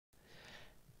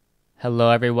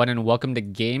Hello everyone and welcome to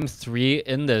Game 3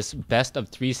 in this best of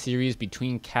 3 series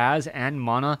between Kaz and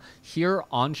Mana here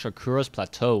on Shakura's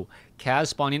Plateau. Kaz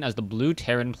spawning as the blue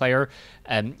Terran player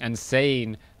and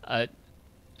saying,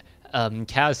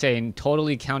 Kaz saying,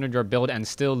 totally countered your build and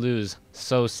still lose.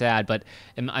 So sad, but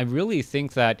I really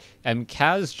think that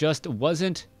Kaz just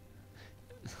wasn't...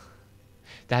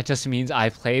 That just means I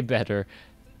play better.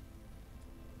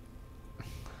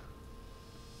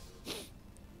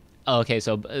 Okay,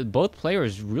 so both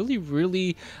players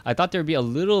really, I thought there'd be a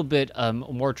little bit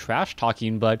more trash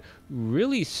talking, but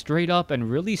really straight up and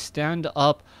really stand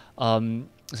up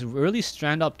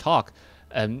talk.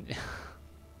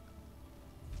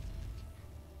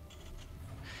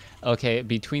 Okay,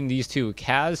 between these two,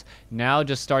 Kaz now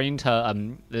just starting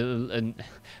to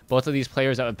both of these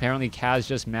players, apparently Kaz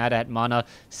just mad at Mana,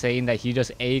 saying that he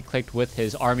just A-clicked with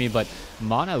his army, but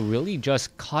Mana really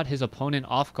just caught his opponent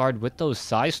off guard with those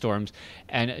Psy Storms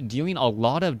and dealing a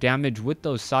lot of damage with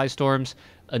those Psy Storms,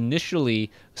 initially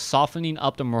softening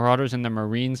up the Marauders and the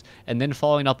Marines, and then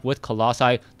following up with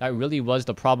Colossi. That really was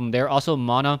the problem there. Also,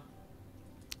 Mana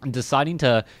deciding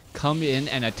to come in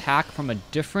and attack from a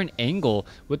different angle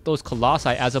with those Colossi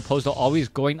as opposed to always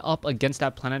going up against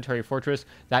that planetary fortress.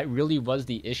 That really was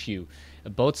the issue.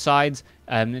 Both sides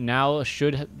now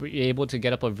should be able to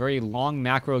get up a very long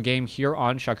macro game here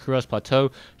on Shakura's Plateau.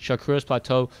 Shakura's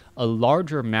Plateau, a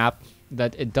larger map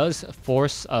that it does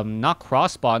force not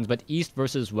cross spawns but east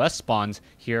versus west spawns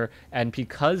here, and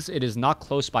because it is not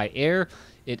close by air,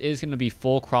 it is going to be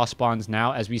full cross spawns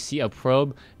now, as we see a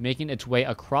probe making its way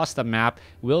across the map.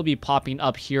 Will be popping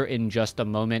up here in just a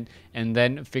moment and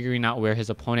then figuring out where his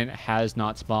opponent has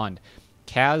not spawned.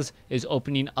 Kaz is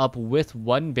opening up with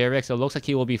one barracks. It looks like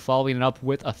he will be following it up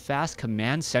with a fast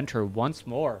command center once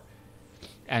more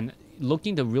and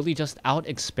looking to really just out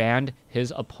expand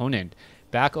his opponent.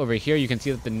 Back over here, you can see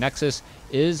that the Nexus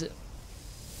is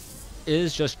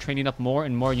just training up more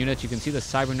and more units. You can see the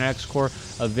Cybernetics Core,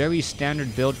 a very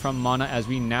standard build from Mana, as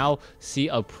we now see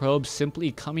a probe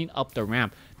simply coming up the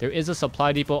ramp. There is a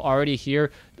supply depot already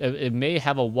here. It may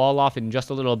have a wall off in just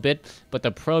a little bit, but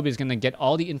the probe is going to get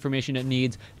all the information it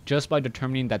needs just by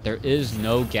determining that there is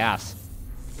no gas.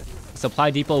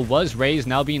 Supply depot was raised,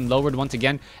 now being lowered once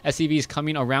again. SCVs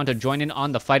coming around to join in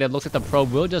on the fight. It looks like the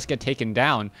probe will just get taken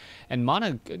down, and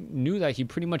Mana knew that he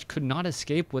pretty much could not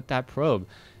escape with that probe.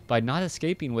 By not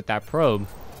escaping with that probe,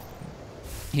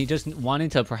 he just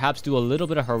wanted to perhaps do a little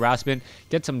bit of harassment,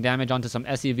 get some damage onto some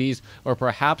SCVs, or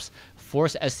perhaps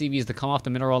force SCVs to come off the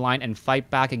mineral line and fight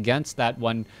back against that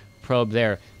one probe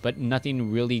there, but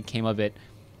nothing really came of it.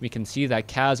 We can see that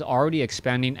Kaz already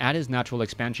expanding at his natural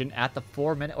expansion at the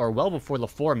 4-minute, or well before the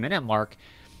 4-minute mark,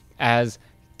 as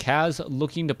Kaz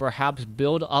looking to perhaps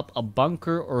build up a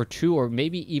bunker or two or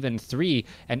maybe even 3,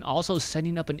 and also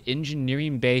setting up an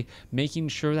engineering bay, making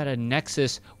sure that a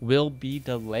Nexus will be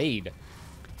delayed.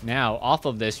 Now, off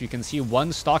of this, you can see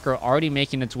one Stalker already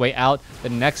making its way out. The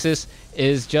Nexus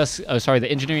is just, the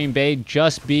engineering bay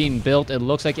just being built. It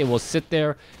looks like it will sit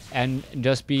there and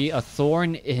just be a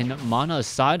thorn in Mana's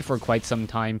side for quite some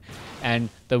time. And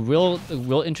the real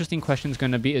interesting question is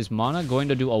going to be, is Mana going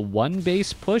to do a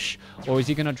 1-base push, or is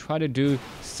he going to try to do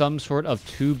some sort of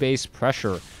 2-base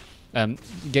pressure?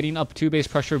 Getting up 2-base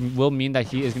pressure will mean that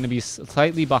he is going to be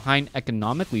slightly behind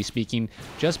economically speaking,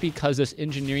 just because this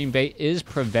engineering bay is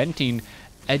preventing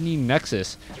any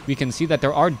Nexus. We can see that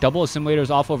there are double assimilators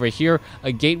off over here,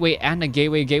 a gateway and a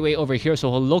gateway over here,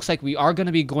 so it looks like we are going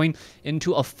to be going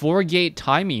into a 4-gate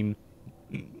timing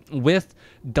with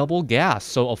double gas.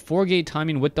 So a 4-gate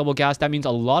timing with double gas, that means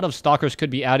a lot of Stalkers could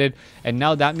be added, and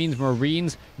now that means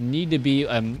Marines need to be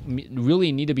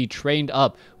really need to be trained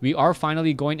up. We are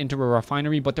finally going into a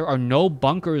refinery, but there are no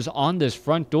bunkers on this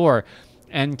front door,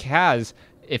 and Kaz,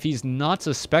 if he's not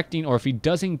suspecting, or if he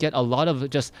doesn't get a lot of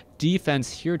just defense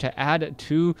here to add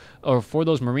to or for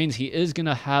those Marines, he is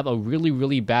gonna have a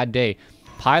really bad day.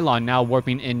 Pylon now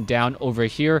warping in down over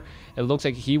here. It looks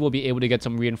like he will be able to get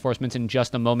some reinforcements in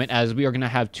just a moment, as we are going to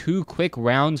have 2 quick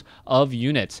rounds of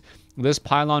units. This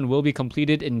pylon will be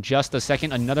completed in just a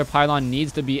second. Another pylon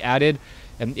needs to be added,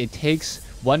 and it takes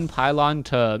one pylon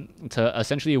to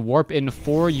essentially warp in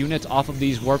 4 units off of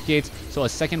these warp gates, so a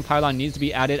second pylon needs to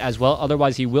be added as well,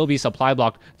 otherwise he will be supply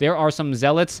blocked. There are some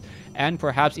zealots and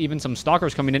perhaps even some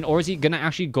Stalkers coming in, or is he gonna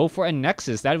actually go for a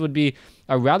Nexus? That would be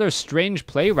a rather strange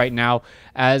play right now,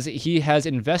 as he has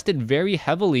invested very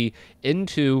heavily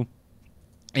into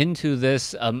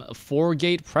this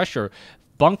 4-gate pressure.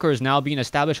 bunkers now being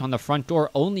established on the front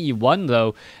door. Only one,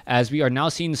 though, as we are now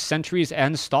seeing sentries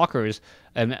and stalkers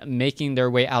making their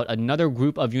way out. Another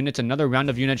group of units, another round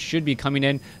of units should be coming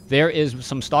in. There is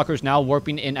some stalkers now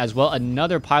warping in as well.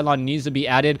 Another pylon needs to be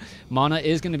added. Mana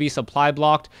is going to be supply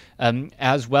blocked,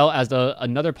 as well as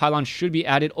another pylon should be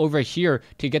added over here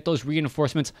to get those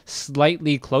reinforcements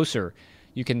slightly closer.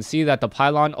 You can see that the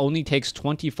pylon only takes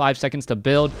 25 seconds to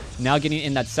build. Now getting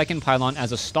in that second pylon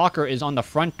as a stalker is on the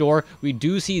front door. We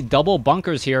do see double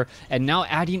bunkers here, and now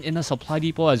adding in a supply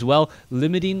depot as well,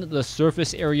 limiting the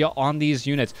surface area on these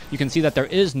units. You can see that there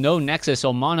is no nexus,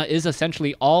 so Mana is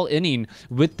essentially all-inning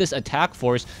with this attack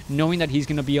force, knowing that he's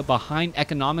going to be behind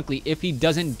economically if he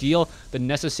doesn't deal the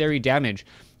necessary damage.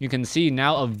 You can see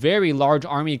now a very large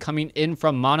army coming in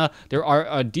from Mana. There are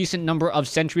a decent number of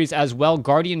sentries as well.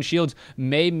 Guardian shields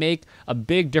may make a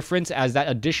big difference as that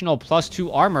additional +2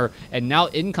 armor. And now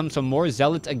in comes some more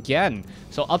zealots again.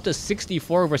 So up to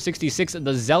 64 over 66.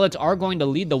 The zealots are going to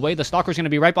lead the way. The stalker's going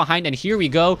to be right behind. And here we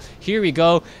go. Here we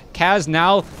go. Kaz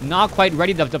now not quite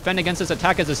ready to defend against this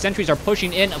attack as the sentries are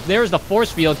pushing in. There's the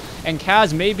force field. And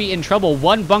Kaz may be in trouble.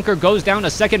 One bunker goes down.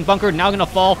 A second bunker now going to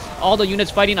fall. All the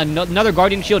units fighting. Another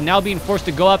Guardian shield now being forced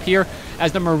to go up here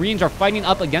as the Marines are fighting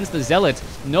up against the Zealots.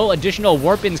 No additional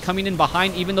warp-ins coming in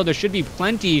behind, even though there should be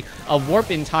plenty of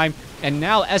warp-in time. And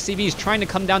now SCV is trying to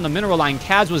come down the mineral line.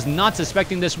 Kaz was not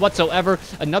suspecting this whatsoever.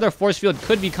 Another force field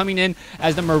could be coming in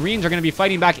as the Marines are going to be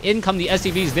fighting back. In come the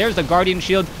SCVs. There's the Guardian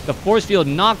shield. The force field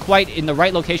not quite in the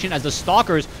right location as the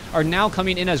Stalkers are now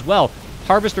coming in as well.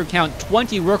 Harvester count,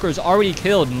 20 workers already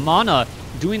killed. Mana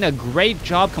doing a great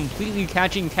job completely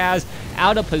catching Kaz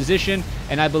out of position,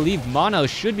 and I believe Mana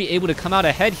should be able to come out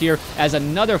ahead here as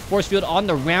another force field on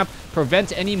the ramp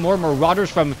prevents any more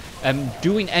Marauders from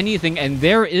doing anything, and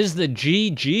there is the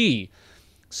GG.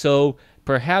 So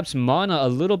perhaps Mana a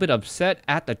little bit upset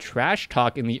at the trash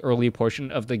talk in the early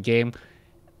portion of the game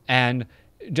and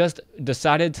just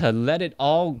decided to let it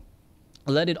all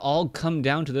come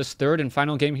down to this third and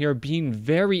final game here, being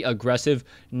very aggressive,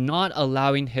 not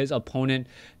allowing his opponent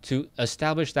to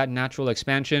establish that natural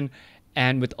expansion.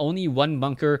 And with only one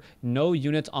bunker, no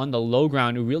units on the low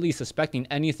ground really suspecting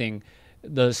anything,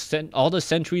 all the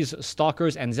sentries,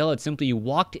 stalkers, and zealots simply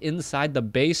walked inside the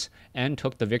base and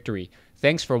took the victory.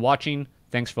 Thanks for watching.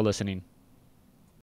 Thanks for listening.